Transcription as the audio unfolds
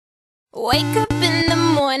Wake up in the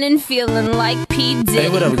morning feeling like P. Diddy. Hey,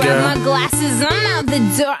 what up, Grab girl? my glasses, I'm out the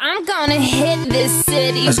door. I'm gonna hit this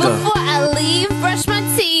city. Let's go. Before I leave, brush my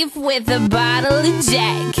teeth with a bottle of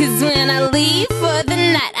Jack. Cause when I leave for the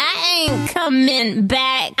night, I ain't coming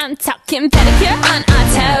back. I'm talking pedicure on our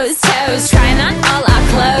toes, toes. Trying on all our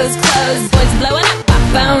clothes, clothes. Boys blowing up our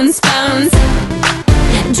phones, phones.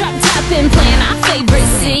 Drop top and playing our favorite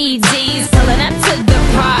CDs. Pulling up to the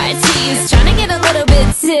parties, trying to get a little bit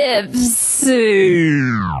tipsy.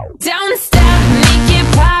 Don't